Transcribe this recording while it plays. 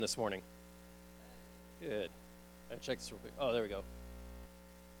This morning? Good. I check this real quick. Oh, there we go.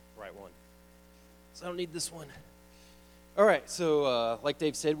 Right one. So I don't need this one. All right. So, like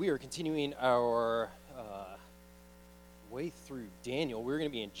Dave said, we are continuing our way through Daniel. We're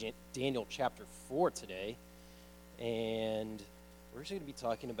going to be in Daniel chapter 4 today, and we're actually going to be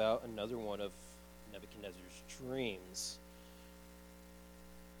talking about another one of Nebuchadnezzar's dreams.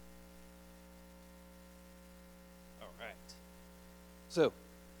 All right. So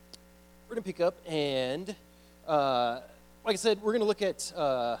we're going to pick up, and like I said, we're going to look at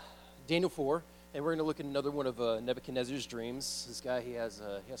Daniel 4, and we're going to look at another one of Nebuchadnezzar's dreams. This guy, he has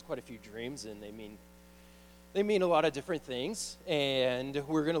quite a few dreams, and they mean a lot of different things. And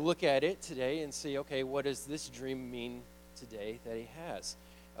we're going to look at it today and see, okay, what does this dream mean today that he has?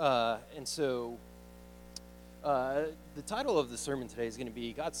 And so the title of the sermon today is going to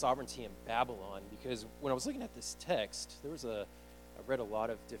be God's Sovereignty in Babylon, because when I was looking at this text, I read a lot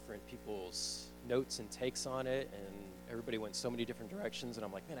of different people's notes and takes on it, and everybody went so many different directions, and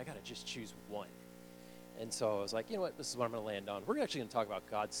I'm like, man, I got to just choose one. And so I was like, you know what, this is what I'm going to land on. We're actually going to talk about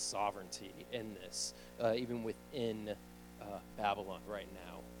God's sovereignty in this, even within Babylon right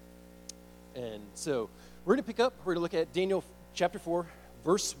now. And so we're going to pick up, we're going to look at Daniel chapter 4,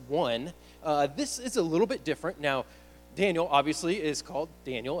 verse 1. This is a little bit different. Now, Daniel, obviously, is called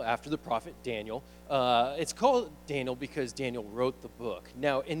Daniel after the prophet Daniel. It's called Daniel because Daniel wrote the book.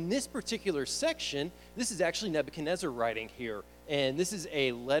 Now, in this particular section, this is actually Nebuchadnezzar writing here. And this is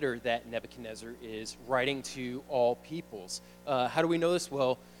a letter that Nebuchadnezzar is writing to all peoples. How do we know this?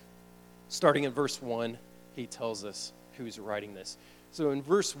 Well, starting in verse 1, he tells us who's writing this. So in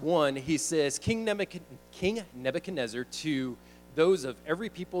verse 1, he says, King Nebuchadnezzar, to those of every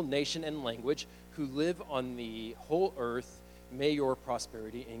people, nation, and language who live on the whole earth, may your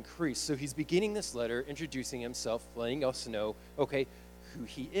prosperity increase. So he's beginning this letter, introducing himself, letting us know, okay, who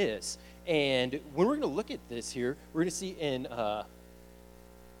he is. And when we're going to look at this here, we're going to see in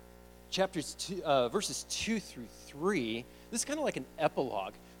verses 2 through 3, this is kind of like an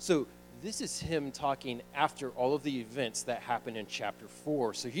epilogue. So this is him talking after all of the events that happened in chapter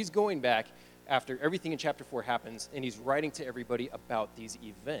 4. So he's going back after everything in chapter 4 happens, and he's writing to everybody about these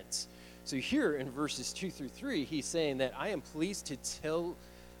events. So here in verses 2 through 3, he's saying that I am pleased to tell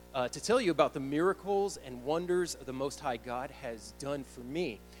you about the miracles and wonders the Most High God has done for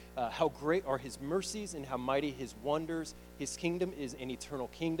me. How great are his mercies and how mighty his wonders. His kingdom is an eternal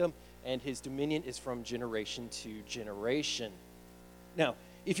kingdom, and his dominion is from generation to generation. Now,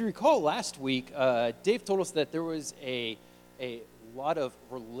 if you recall last week, Dave told us that there was a lot of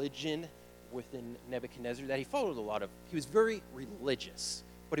religion within Nebuchadnezzar, that he followed a lot of. He was very religious,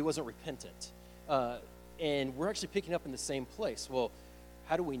 but he wasn't repentant. And we're actually picking up in the same place. Well,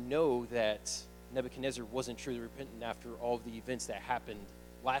 how do we know that Nebuchadnezzar wasn't truly repentant after all of the events that happened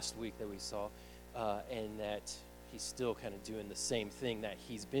last week that we saw, and that he's still kind of doing the same thing that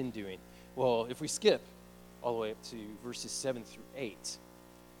he's been doing? Well, if we skip all the way up to verses 7 through 8,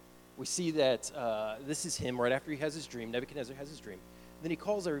 we see that this is him right after he has his dream. Nebuchadnezzar has his dream. Then he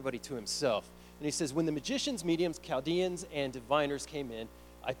calls everybody to himself. And he says, when the magicians, mediums, Chaldeans, and diviners came in,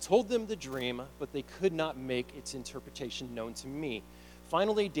 I told them the dream, but they could not make its interpretation known to me.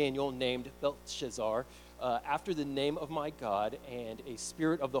 Finally, Daniel, named Belteshazzar, after the name of my God, and a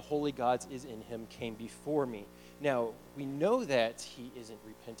spirit of the holy gods is in him, came before me. Now, we know that he isn't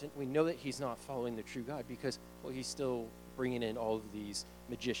repentant. We know that he's not following the true God because, well, he's still bringing in all of these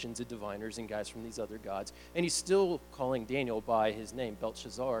magicians and diviners and guys from these other gods. And he's still calling Daniel by his name,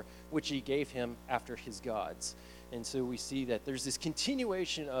 Belteshazzar, which he gave him after his gods. And so we see that there's this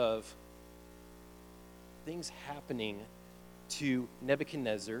continuation of things happening to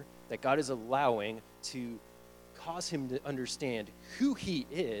Nebuchadnezzar that God is allowing to cause him to understand who he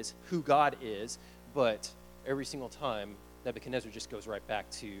is, who God is, but every single time Nebuchadnezzar just goes right back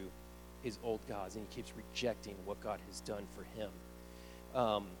to his old gods, and he keeps rejecting what God has done for him.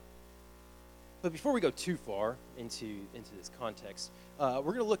 But before we go too far into this context, we're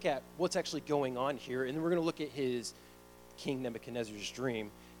going to look at what's actually going on here, and then we're going to look at his King Nebuchadnezzar's dream,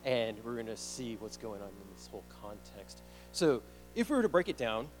 and we're going to see what's going on in this whole context. So if we were to break it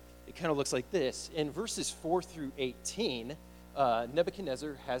down, it kind of looks like this. In verses 4 through 18,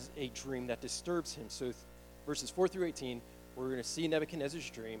 Nebuchadnezzar has a dream that disturbs him. So verses 4 through 18, we're going to see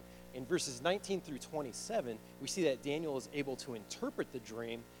Nebuchadnezzar's dream. In verses 19 through 27, we see that Daniel is able to interpret the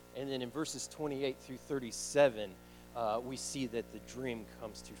dream. And then in verses 28 through 37, we see that the dream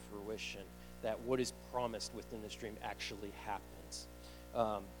comes to fruition, that what is promised within this dream actually happens.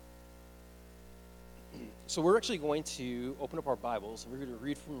 So we're actually going to open up our Bibles, and we're going to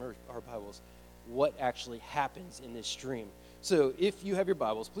read from our Bibles what actually happens in this dream. So if you have your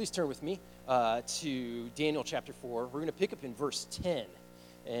Bibles, please turn with me to Daniel chapter 4. We're going to pick up in verse 10,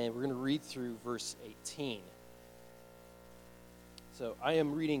 and we're going to read through verse 18. So I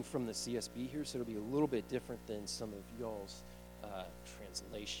am reading from the CSB here, so it'll be a little bit different than some of y'all's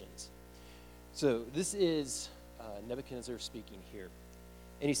translations. So this is Nebuchadnezzar speaking here.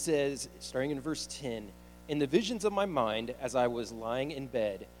 And he says, starting in verse 10, "In the visions of my mind, as I was lying in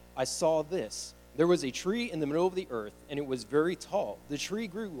bed, I saw this. There was a tree in the middle of the earth, and it was very tall. The tree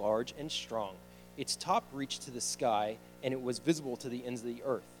grew large and strong. Its top reached to the sky, and it was visible to the ends of the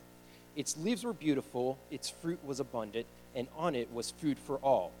earth. Its leaves were beautiful, its fruit was abundant, and on it was food for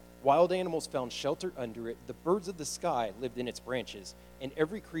all. Wild animals found shelter under it. The birds of the sky lived in its branches, and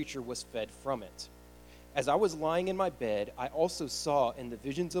every creature was fed from it. As I was lying in my bed, I also saw in the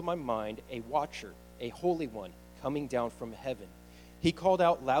visions of my mind a watcher, a holy one, coming down from heaven. He called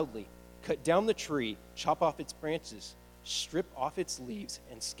out loudly, 'Cut down the tree, chop off its branches, strip off its leaves,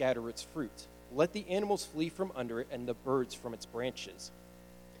 and scatter its fruit. Let the animals flee from under it and the birds from its branches.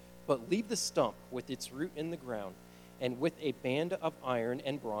 But leave the stump with its root in the ground, and with a band of iron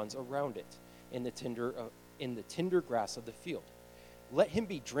and bronze around it, in the tender grass of the field. Let him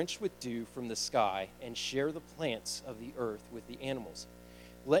be drenched with dew from the sky, and share the plants of the earth with the animals.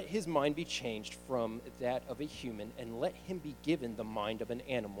 Let his mind be changed from that of a human, and let him be given the mind of an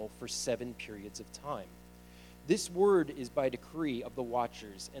animal for 7 periods of time. This word is by decree of the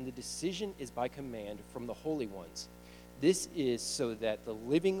watchers, and the decision is by command from the holy ones. This is so that the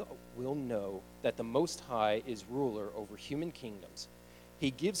living will know that the Most High is ruler over human kingdoms.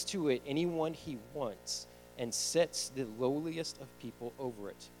 He gives to it anyone he wants, and sets the lowliest of people over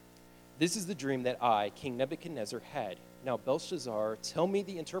it. This is the dream that I, King Nebuchadnezzar, had. Now, Belshazzar, tell me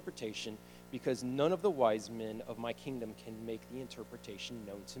the interpretation, because none of the wise men of my kingdom can make the interpretation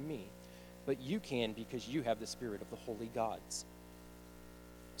known to me. But you can, because you have the spirit of the holy gods."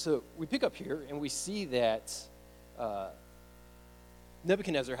 So we pick up here, and we see that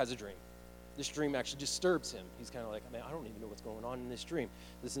Nebuchadnezzar has a dream. This dream actually disturbs him. He's kind of like, man, I don't even know what's going on in this dream.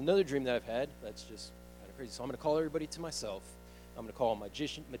 This is another dream that I've had that's just kind of crazy. So I'm going to call everybody to myself. I'm going to call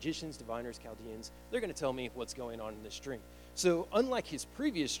magicians, diviners, Chaldeans. They're going to tell me what's going on in this dream. So unlike his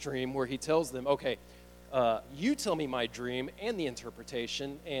previous dream where he tells them, okay, you tell me my dream and the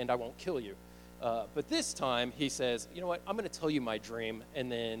interpretation, and I won't kill you. But this time he says, you know what, I'm going to tell you my dream, and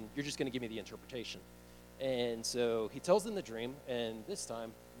then you're just going to give me the interpretation. And so he tells them the dream, and this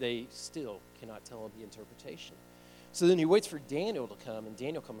time they still cannot tell him the interpretation. So then he waits for Daniel to come, and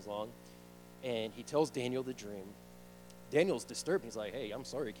Daniel comes along, and he tells Daniel the dream. Daniel's disturbed. He's like, hey, I'm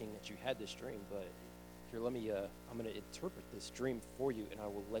sorry, King, that you had this dream, but here, I'm going to interpret this dream for you, and I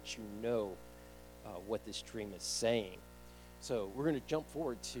will let you know what this dream is saying. So we're going to jump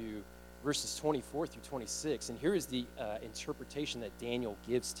forward to verses 24 through 26, and here is the interpretation that Daniel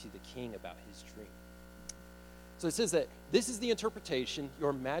gives to the king about his dream. So it says that this is the interpretation,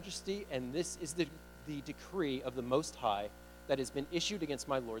 your majesty, and this is the decree of the Most High that has been issued against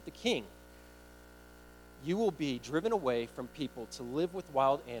my lord the king. You will be driven away from people to live with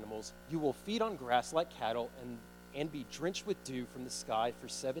wild animals. You will feed on grass like cattle and be drenched with dew from the sky for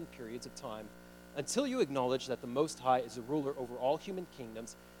 7 periods of time, until you acknowledge that the Most High is a ruler over all human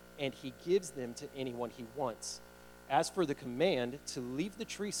kingdoms, and he gives them to anyone he wants. As for the command to leave the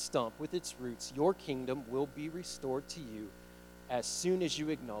tree stump with its roots, your kingdom will be restored to you as soon as you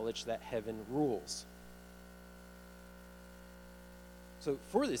acknowledge that heaven rules. So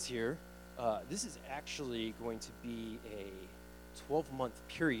for this here, this is actually going to be a 12-month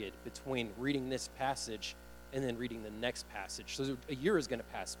period between reading this passage and then reading the next passage. So a year is going to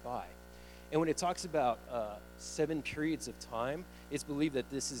pass by. And when it talks about 7 periods of time, it's believed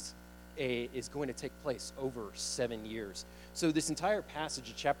that this is going to take place over 7 years. So this entire passage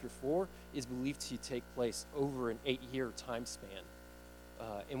of chapter 4 is believed to take place over an 8-year time span.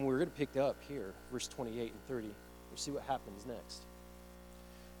 And we're going to pick up here, verse 28 and 30. We'll see what happens next.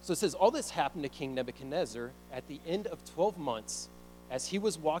 So it says, all this happened to King Nebuchadnezzar at the end of 12 months. As he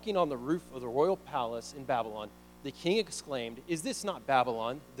was walking on the roof of the royal palace in Babylon, the king exclaimed, "Is this not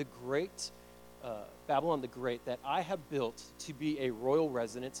Babylon, the great that I have built to be a royal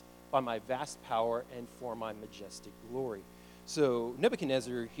residence by my vast power and for my majestic glory?" So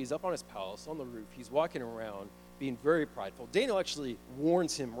Nebuchadnezzar, he's up on his palace on the roof. He's walking around being very prideful. Daniel actually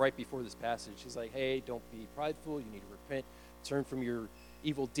warns him right before this passage. He's like, hey, don't be prideful. You need to repent, turn from your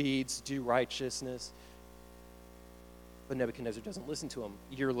evil deeds, do righteousness. But Nebuchadnezzar doesn't listen to him.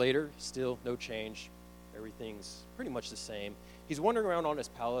 A year later, still no change. Everything's pretty much the same. He's wandering around on his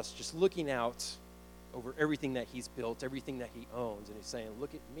palace, just looking out over everything that he's built, everything that he owns, and he's saying,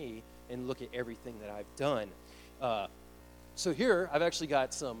 look at me and look at everything that I've done. So here, I've actually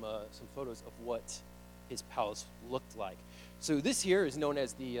got some photos of what his palace looked like. So this here is known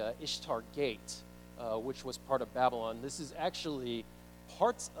as the Ishtar Gate, which was part of Babylon. This is actually,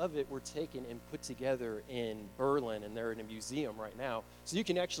 parts of it were taken and put together in Berlin, and they're in a museum right now. So you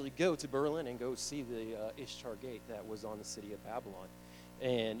can actually go to Berlin and go see the Ishtar Gate that was on the city of Babylon.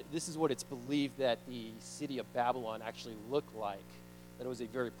 And this is what it's believed that the city of Babylon actually looked like. That it was a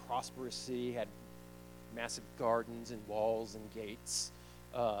very prosperous city, had massive gardens and walls and gates,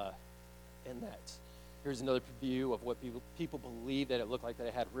 and that. Here's another view of what people believe that it looked like, that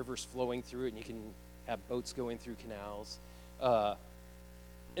it had rivers flowing through it, and you can have boats going through canals.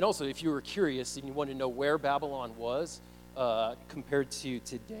 And also, if you were curious and you wanted to know where Babylon was compared to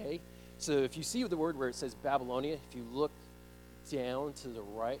today, so if you see the word where it says Babylonia, if you look down to the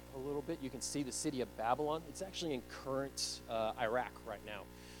right a little bit, you can see the city of Babylon. It's actually in current Iraq right now.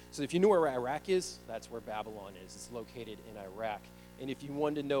 So if you know where Iraq is, that's where Babylon is. It's located in Iraq. And if you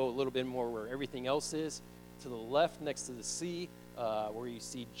wanted to know a little bit more where everything else is, to the left next to the sea, where you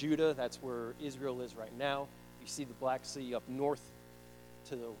see Judah, that's where Israel is right now. You see the Black Sea up north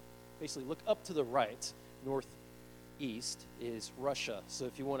basically look up to the right, northeast is Russia. So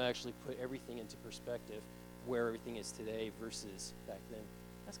if you want to actually put everything into perspective, where everything is today versus back then,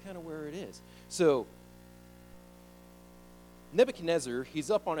 that's kind of where it is. So Nebuchadnezzar, he's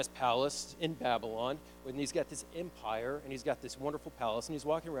up on his palace in Babylon, and he's got this empire, and he's got this wonderful palace, and he's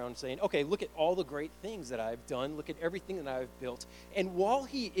walking around saying, okay, look at all the great things that I've done, look at everything that I've built. And while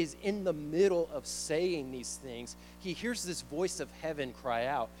he is in the middle of saying these things, he hears this voice of heaven cry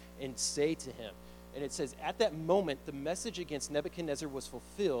out and say to him, and it says, at that moment, the message against Nebuchadnezzar was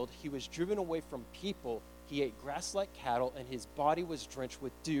fulfilled. He was driven away from people, he ate grass like cattle, and his body was drenched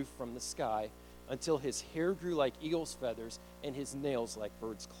with dew from the sky, until his hair grew like eagle's feathers and his nails like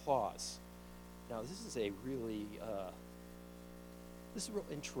bird's claws. Now, this is a really, real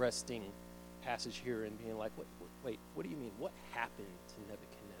interesting passage here, and being like, wait, what do you mean? What happened to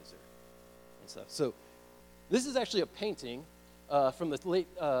Nebuchadnezzar and stuff? So, this is actually a painting from the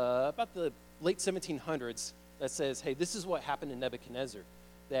about the late 1700s that says, hey, this is what happened to Nebuchadnezzar.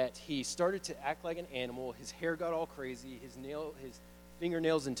 That he started to act like an animal. His hair got all crazy. His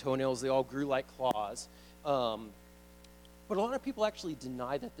fingernails and toenails, they all grew like claws. But a lot of people actually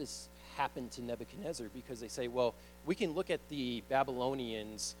deny that this happened to Nebuchadnezzar, because they say, well, we can look at the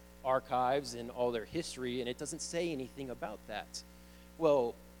Babylonians' archives and all their history, and it doesn't say anything about that.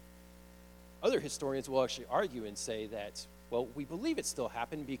 Well, other historians will actually argue and say that, well, we believe it still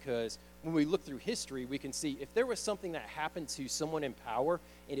happened, because when we look through history, we can see if there was something that happened to someone in power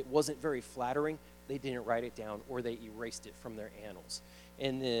and it wasn't very flattering, they didn't write it down, or they erased it from their annals.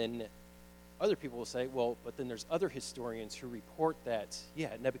 And then other people will say, well, but then there's other historians who report that, yeah,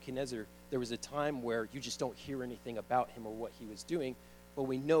 Nebuchadnezzar, there was a time where you just don't hear anything about him or what he was doing, but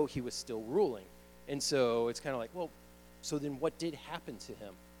we know he was still ruling. And so it's kind of like, well, so then what did happen to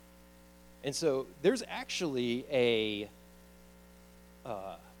him? And so there's actually a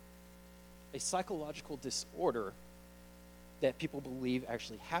psychological disorder that people believe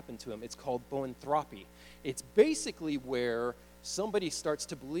actually happened to him. It's called boanthropy. It's basically where somebody starts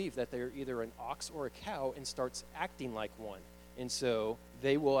to believe that they're either an ox or a cow and starts acting like one. And so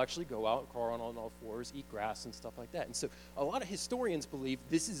they will actually go out, crawl on all fours, eat grass and stuff like that. And so a lot of historians believe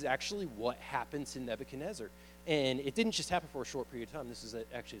this is actually what happened to Nebuchadnezzar. And it didn't just happen for a short period of time. This is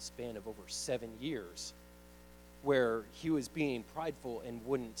actually a span of over 7 years where he was being prideful and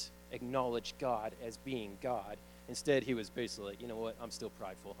wouldn't acknowledge God as being God. Instead, he was basically like, you know what, I'm still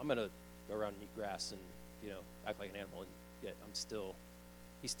prideful. I'm going to go around and eat grass and, act like an animal, and yet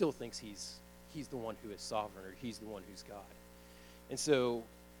he still thinks he's the one who is sovereign, or he's the one who's God. And so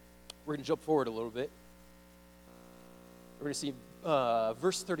we're going to jump forward a little bit. We're going to see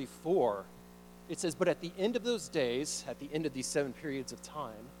verse 34. It says, but at the end of those days, at the end of these 7 periods of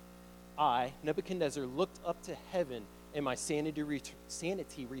time, I, Nebuchadnezzar, looked up to heaven, and my sanity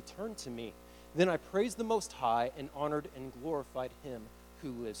returned to me. Then I praised the Most High and honored and glorified him who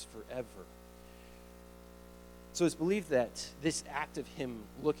lives forever. So it's believed that this act of him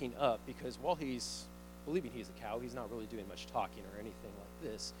looking up, because while he's believing he's a cow, he's not really doing much talking or anything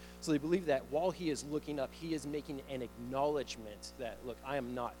like this. So they believe that while he is looking up, he is making an acknowledgement that, look, I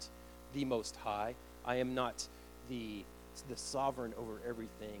am not the Most High. I am not the sovereign over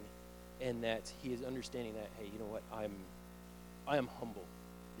everything. And that he is understanding that, hey, you know what, I am humble,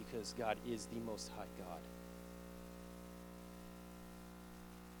 because God is the Most High God.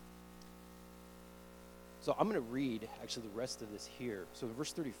 So I'm going to read actually the rest of this here. So in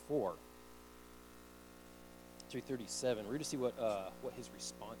verse 34 through 37, we're going to see what his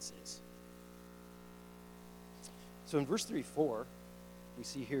response is. So in verse 3-4, we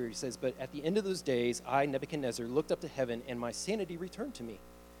see here, he says, "But at the end of those days, I, Nebuchadnezzar, looked up to heaven, and my sanity returned to me.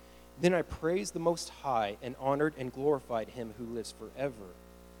 Then I praised the Most High and honored and glorified him who lives forever."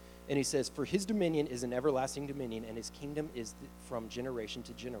 And he says, "For his dominion is an everlasting dominion, and his kingdom is from generation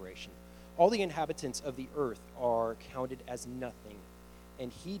to generation. All the inhabitants of the earth are counted as nothing, and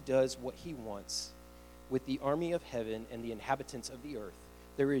he does what he wants with the army of heaven and the inhabitants of the earth.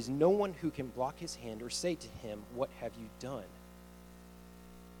 There is no one who can block his hand or say to him, 'What have you done?'"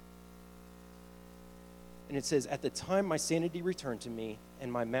 And it says, "At the time my sanity returned to me,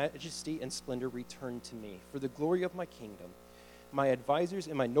 and my majesty and splendor returned to me. For the glory of my kingdom, my advisors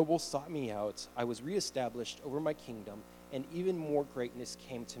and my nobles sought me out. I was reestablished over my kingdom, and even more greatness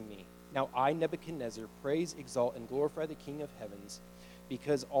came to me. Now I, Nebuchadnezzar, praise, exalt, and glorify the King of heavens,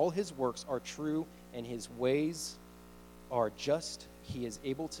 because all his works are true and his ways are just. He is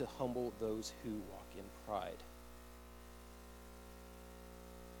able to humble those who walk in pride."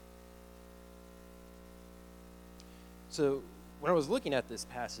 So when I was looking at this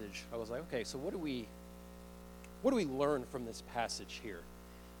passage, I was like, okay, so what do we learn from this passage here?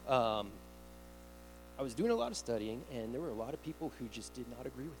 I was doing a lot of studying, and there were a lot of people who just did not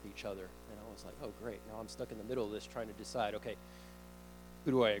agree with each other. And I was like, oh, great. Now I'm stuck in the middle of this trying to decide, okay,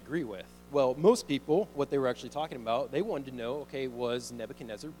 who do I agree with? Well, most people, what they were actually talking about, they wanted to know, okay, was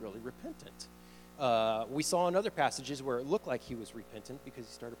Nebuchadnezzar really repentant? We saw in other passages where it looked like he was repentant because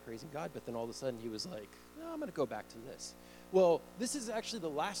he started praising God, but then all of a sudden he was like, no, I'm going to go back to this. Well, this is actually the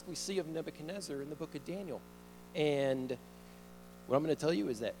last we see of Nebuchadnezzar in the book of Daniel. And what I'm going to tell you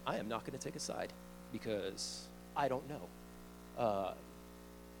is that I am not going to take a side because I don't know.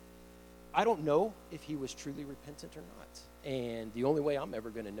 I don't know if he was truly repentant or not. And the only way I'm ever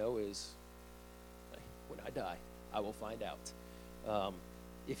going to know is when I die, I will find out.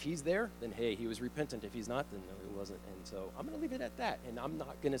 If he's there, then hey, he was repentant. If he's not, then no, he wasn't. And so I'm going to leave it at that. And I'm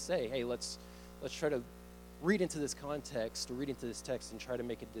not going to say, hey, let's try to read into this context or read into this text and try to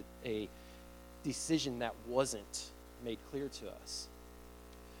make a decision that wasn't made clear to us.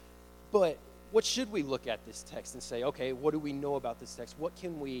 But what should we look at this text and say, okay, what do we know about this text? What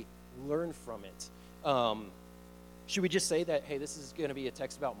can we learn from it? Should we just say that, hey, this is going to be a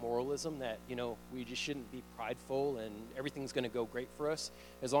text about moralism, that, we just shouldn't be prideful and everything's going to go great for us?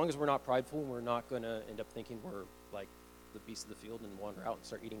 As long as we're not prideful, we're not going to end up thinking we're like the beasts of the field and wander out and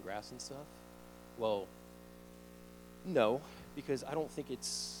start eating grass and stuff? Well, no, because I don't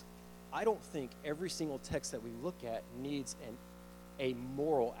think every single text that we look at needs a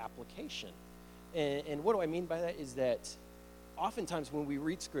moral application. And what do I mean by that is that oftentimes when we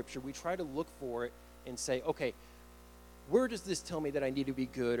read Scripture, we try to look for it and say, okay, where does this tell me that I need to be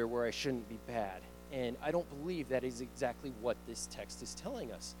good or where I shouldn't be bad? And I don't believe that is exactly what this text is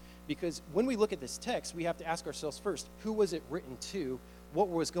telling us. Because when we look at this text, we have to ask ourselves first, who was it written to? What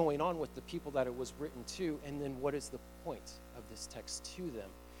was going on with the people that it was written to? And then what is the point of this text to them?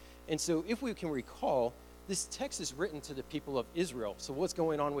 And so if we can recall, this text is written to the people of Israel. So what's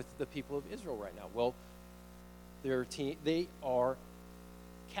going on with the people of Israel right now? Well, they are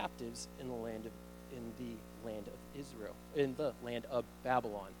captives in the land of Israel, in the land of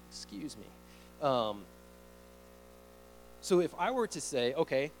Babylon, excuse me. So if I were to say,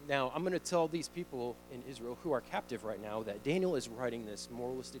 okay, now I'm going to tell these people in Israel who are captive right now that Daniel is writing this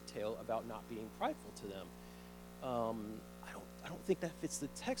moralistic tale about not being prideful to them, I don't think that fits the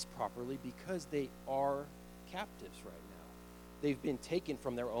text properly because they are captives right now. They've been taken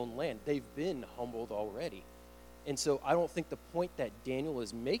from their own land. They've been humbled already. And so I don't think the point that Daniel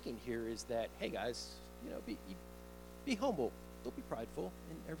is making here is that, hey guys, be humble, don't be prideful,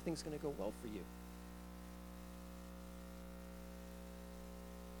 and everything's going to go well for you.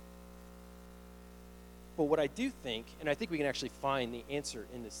 But what I do think, and I think we can actually find the answer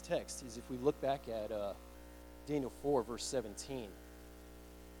in this text, is if we look back at Daniel 4, verse 17.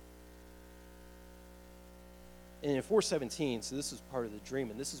 And in 4:17, so this is part of the dream,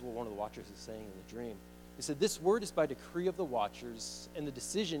 and this is what one of the watchers is saying in the dream. He said, "This word is by decree of the watchers, and the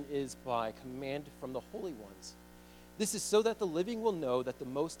decision is by command from the holy ones. This is so that the living will know that the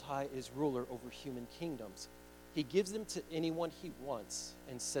Most High is ruler over human kingdoms. He gives them to anyone he wants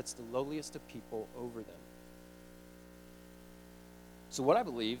and sets the lowliest of people over them." So what I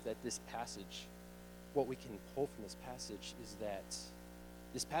believe that this passage, what we can pull from this passage is that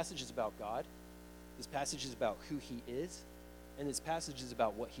this passage is about God, this passage is about who he is, and this passage is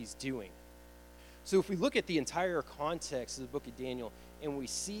about what he's doing. So if we look at the entire context of the book of Daniel and we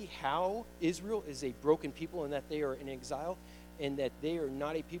see how Israel is a broken people and that they are in exile and that they are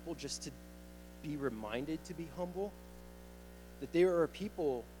not a people just to be reminded to be humble, that they are a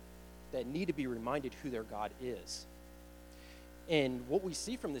people that need to be reminded who their God is. And what we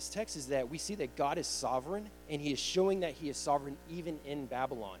see from this text is that we see that God is sovereign, and he is showing that he is sovereign even in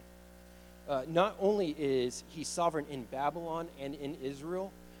Babylon. Not only is he sovereign in Babylon and in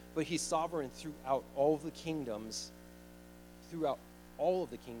Israel, but he's sovereign throughout all of the kingdoms,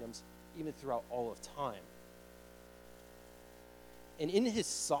 even throughout all of time. And in his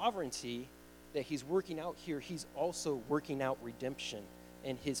sovereignty that he's working out here, he's also working out redemption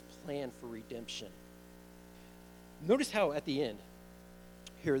and his plan for redemption. Notice how at the end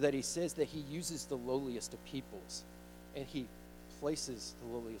here that he says that he uses the lowliest of peoples, and he places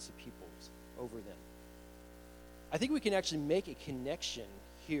the lowliest of peoples over them. I think we can actually make a connection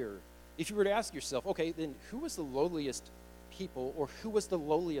here. If you were to ask yourself, okay, then who was the lowliest people, or who was the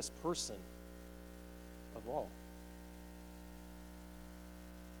lowliest person of all?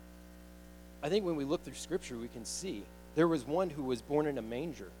 I think when we look through Scripture, we can see there was one who was born in a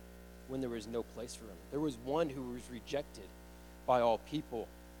manger when there was no place for him. There was one who was rejected by all people.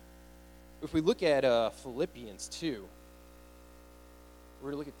 If we look at Philippians 2,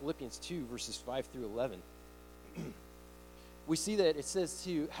 we're going to look at Philippians 2, verses 5 through 11. We see that it says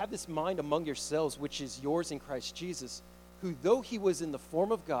to have this mind among yourselves, which is yours in Christ Jesus, who, though he was in the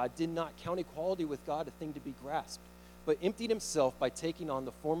form of God, did not count equality with God a thing to be grasped, but emptied himself by taking on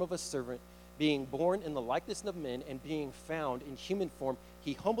the form of a servant, being born in the likeness of men, and being found in human form,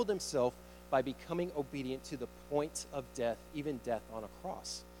 he humbled himself by becoming obedient to the point of death, even death on a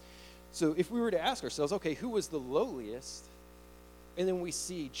cross. So if we were to ask ourselves, okay, who was the lowliest? And then we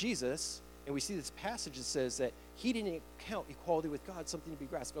see Jesus, and we see this passage that says that he didn't count equality with God something to be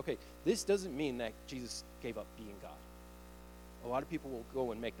grasped. Okay, this doesn't mean that Jesus gave up being God. A lot of people will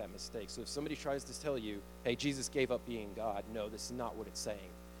go and make that mistake. So if somebody tries to tell you, hey, Jesus gave up being God, no, this is not what it's saying.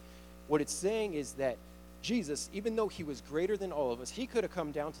 What it's saying is that Jesus, even though he was greater than all of us, he could have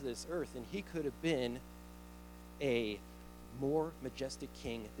come down to this earth, and he could have been a more majestic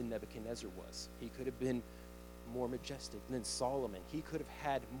king than Nebuchadnezzar was. He could have been more majestic than Solomon. He could have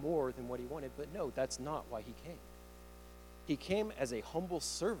had more than what he wanted, but no, that's not why he came. He came as a humble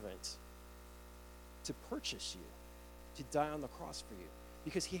servant to purchase you, to die on the cross for you,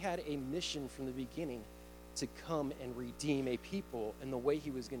 because he had a mission from the beginning to come and redeem a people, and the way he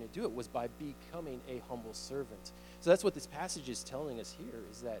was going to do it was by becoming a humble servant. So that's what this passage is telling us here,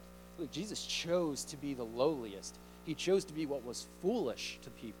 is that, look, Jesus chose to be the lowliest. He chose to be what was foolish to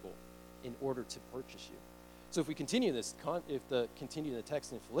people in order to purchase you. So if we continue continue the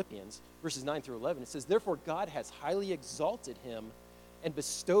text in Philippians, verses 9 through 11, it says, therefore God has highly exalted him and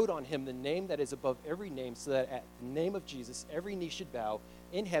bestowed on him the name that is above every name, so that at the name of Jesus every knee should bow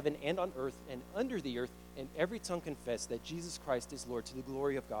in heaven and on earth and under the earth, and every tongue confess that Jesus Christ is Lord, to the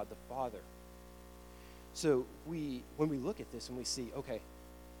glory of God the Father. So when we look at this and we see, okay,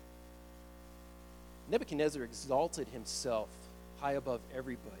 Nebuchadnezzar exalted himself high above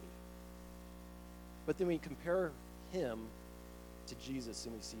everybody. But then we compare him to Jesus,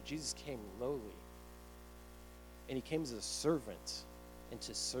 and we see Jesus came lowly, and he came as a servant and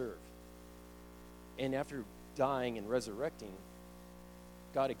to serve. And after dying and resurrecting,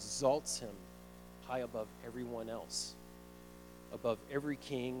 God exalts him high above everyone else, above every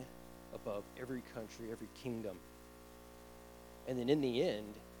king, above every country, every kingdom. And then in the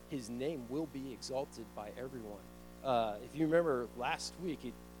end, his name will be exalted by everyone. If you remember last week,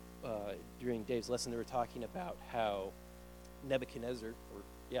 during Dave's lesson, they were talking about how Nebuchadnezzar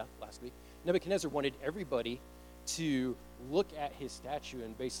wanted everybody to look at his statue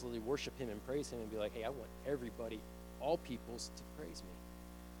and basically worship him and praise him and be like, hey, I want everybody, all peoples, to praise me.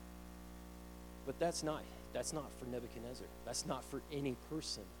 But that's not for Nebuchadnezzar. That's not for any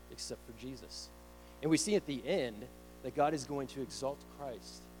person except for Jesus. And we see at the end that God is going to exalt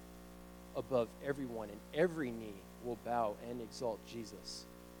Christ above everyone, and every knee will bow and exalt Jesus.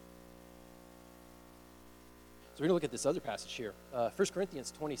 So we're going to look at this other passage here, 1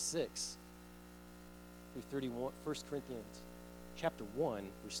 Corinthians 26 through 31. 1 Corinthians chapter 1,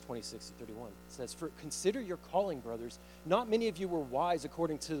 verse 26 to 31. It says, for consider your calling, brothers. Not many of you were wise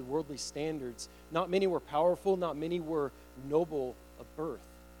according to the worldly standards. Not many were powerful. Not many were noble of birth.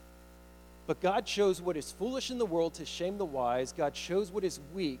 But God chose what is foolish in the world to shame the wise. God chose what is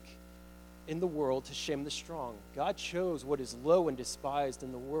weak in the world to shame the strong. God chose what is low and despised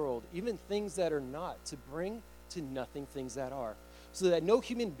in the world, even things that are not, to bring to nothing things that are, so that no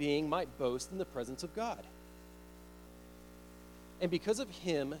human being might boast in the presence of God. And because of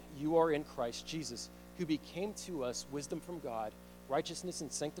him, you are in Christ Jesus, who became to us wisdom from God, righteousness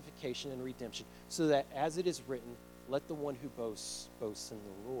and sanctification and redemption, so that as it is written, let the one who boasts, boast in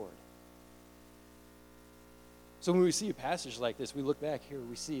the Lord. So when we see a passage like this, we look back here,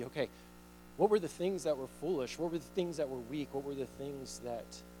 we see, okay, What were the things that were foolish? What were the things that were weak? What were the things that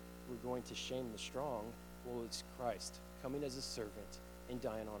were going to shame the strong? Well, it's Christ coming as a servant and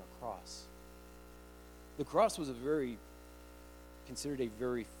dying on a cross. The cross was considered a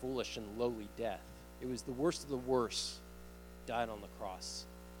very foolish and lowly death. It was the worst of the worst died on the cross.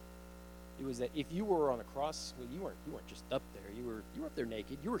 It was that if you were on a cross, well, you weren't just up there. You were up there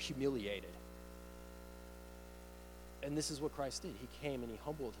naked. You were humiliated. And this is what Christ did. He came and he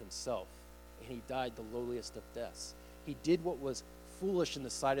humbled himself, and he died the lowliest of deaths. He did what was foolish in the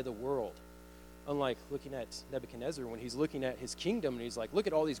sight of the world. Unlike looking at Nebuchadnezzar when he's looking at his kingdom and he's like, look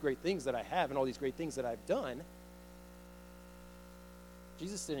at all these great things that I have and all these great things that I've done.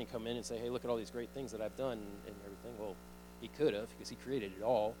 Jesus didn't come in and say, hey, look at all these great things that I've done and everything. Well, he could have, because he created it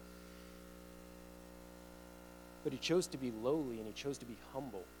all. But he chose to be lowly and he chose to be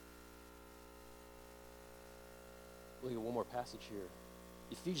humble. Look at one more passage here.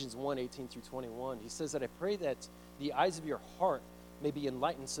 Ephesians 1:18-21. He says that I pray that the eyes of your heart may be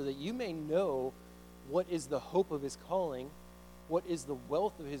enlightened so that you may know what is the hope of his calling, what is the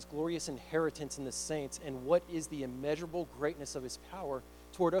wealth of his glorious inheritance in the saints, and what is the immeasurable greatness of his power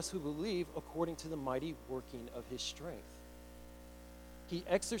toward us who believe according to the mighty working of his strength. He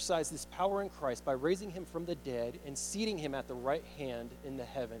exercised this power in Christ by raising him from the dead and seating him at the right hand in the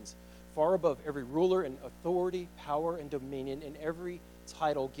heavens, far above every ruler and authority, power and dominion, and every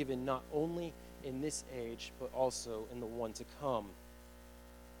title given not only in this age, but also in the one to come.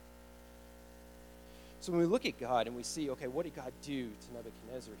 So when we look at God and we see, okay, what did God do to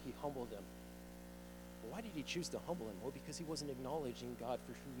Nebuchadnezzar? He humbled him. Well, why did he choose to humble him? Well, because he wasn't acknowledging God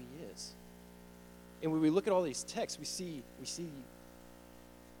for who he is. And when we look at all these texts, we see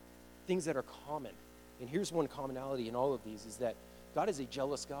things that are common. And here's one commonality in all of these, is that God is a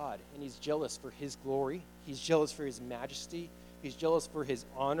jealous God, and he's jealous for his glory. He's jealous for his majesty. He's jealous for his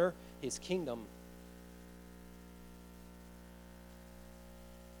honor, his kingdom.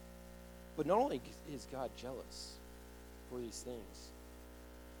 But not only is God jealous for these things,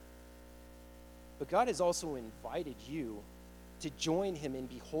 but God has also invited you to join him in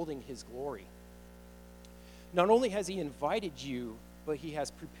beholding his glory. Not only has he invited you, but he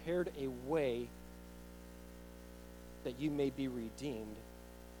has prepared a way that you may be redeemed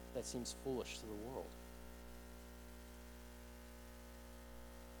that seems foolish to the world.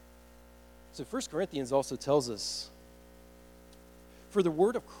 So 1 Corinthians also tells us, for the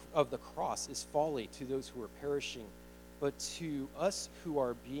word of the cross is folly to those who are perishing, but to us who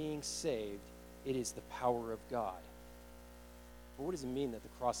are being saved, it is the power of God. But what does it mean that the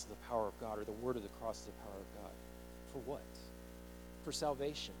cross is the power of God, or the word of the cross is the power of God? For what? For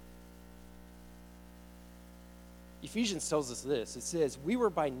salvation. Ephesians tells us this. It says, we were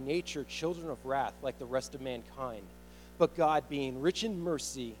by nature children of wrath like the rest of mankind, but God, being rich in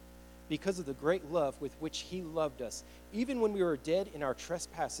mercy, because of the great love with which he loved us, even when we were dead in our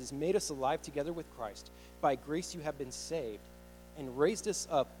trespasses, made us alive together with Christ. By grace you have been saved, and raised us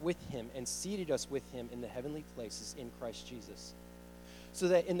up with him, and seated us with him in the heavenly places in Christ Jesus, so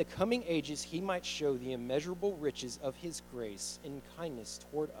that in the coming ages he might show the immeasurable riches of his grace and kindness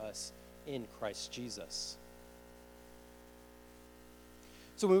toward us in Christ Jesus.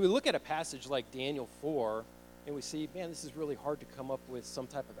 So when we look at a passage like Daniel 4, and we see, man, this is really hard to come up with some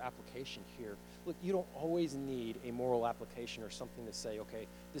type of application here. Look, you don't always need a moral application or something to say, okay,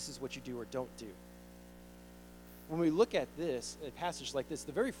 this is what you do or don't do. When we look at this, a passage like this,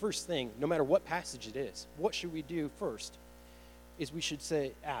 the very first thing, no matter what passage it is, what should we do first, is we should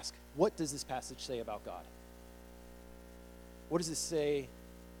ask, what does this passage say about God? What does it say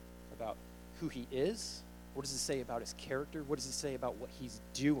about who he is? What does it say about his character? What does it say about what he's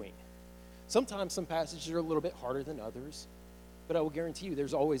doing? Sometimes some passages are a little bit harder than others, but I will guarantee you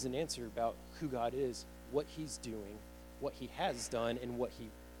there's always an answer about who God is, what he's doing, what he has done, and what he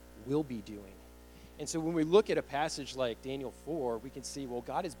will be doing. And so when we look at a passage like Daniel 4, we can see, well,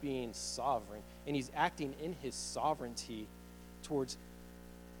 God is being sovereign, and he's acting in his sovereignty towards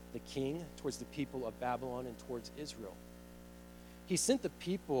the king, towards the people of Babylon, and towards Israel. He sent the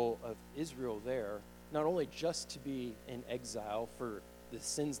people of Israel there, not only just to be in exile for the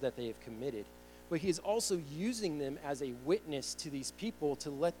sins that they have committed, but he is also using them as a witness to these people to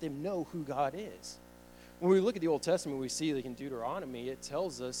let them know who God is. When we look at the Old Testament, we see that in Deuteronomy, it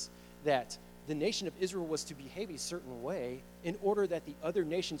tells us that the nation of Israel was to behave a certain way in order that the other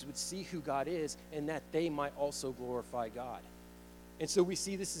nations would see who God is and that they might also glorify God. And so we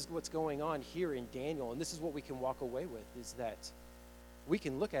see this is what's going on here in Daniel, and this is what we can walk away with, is that we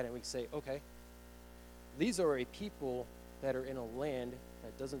can look at it and we can say, okay, these are a people that are in a land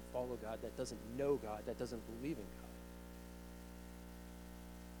that doesn't follow God, that doesn't know God, that doesn't believe in God.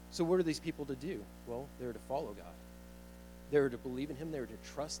 So what are these people to do? Well, they're to follow God. They're to believe in him. They're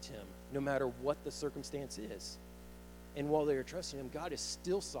to trust him, no matter what the circumstance is. And while they're trusting him, God is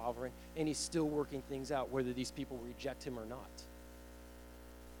still sovereign, and he's still working things out, whether these people reject him or not.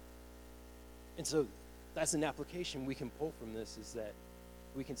 And so that's an application we can pull from this, is that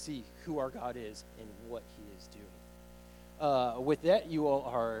we can see who our God is and what he is doing. With that, you all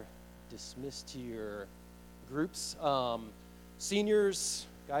are dismissed to your groups. Seniors,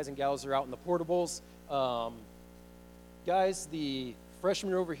 guys and gals, are out in the portables. Guys, the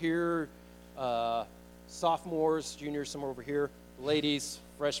freshmen are over here, sophomores, juniors, somewhere over here. Ladies,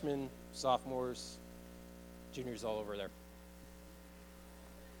 freshmen, sophomores, juniors, all over there.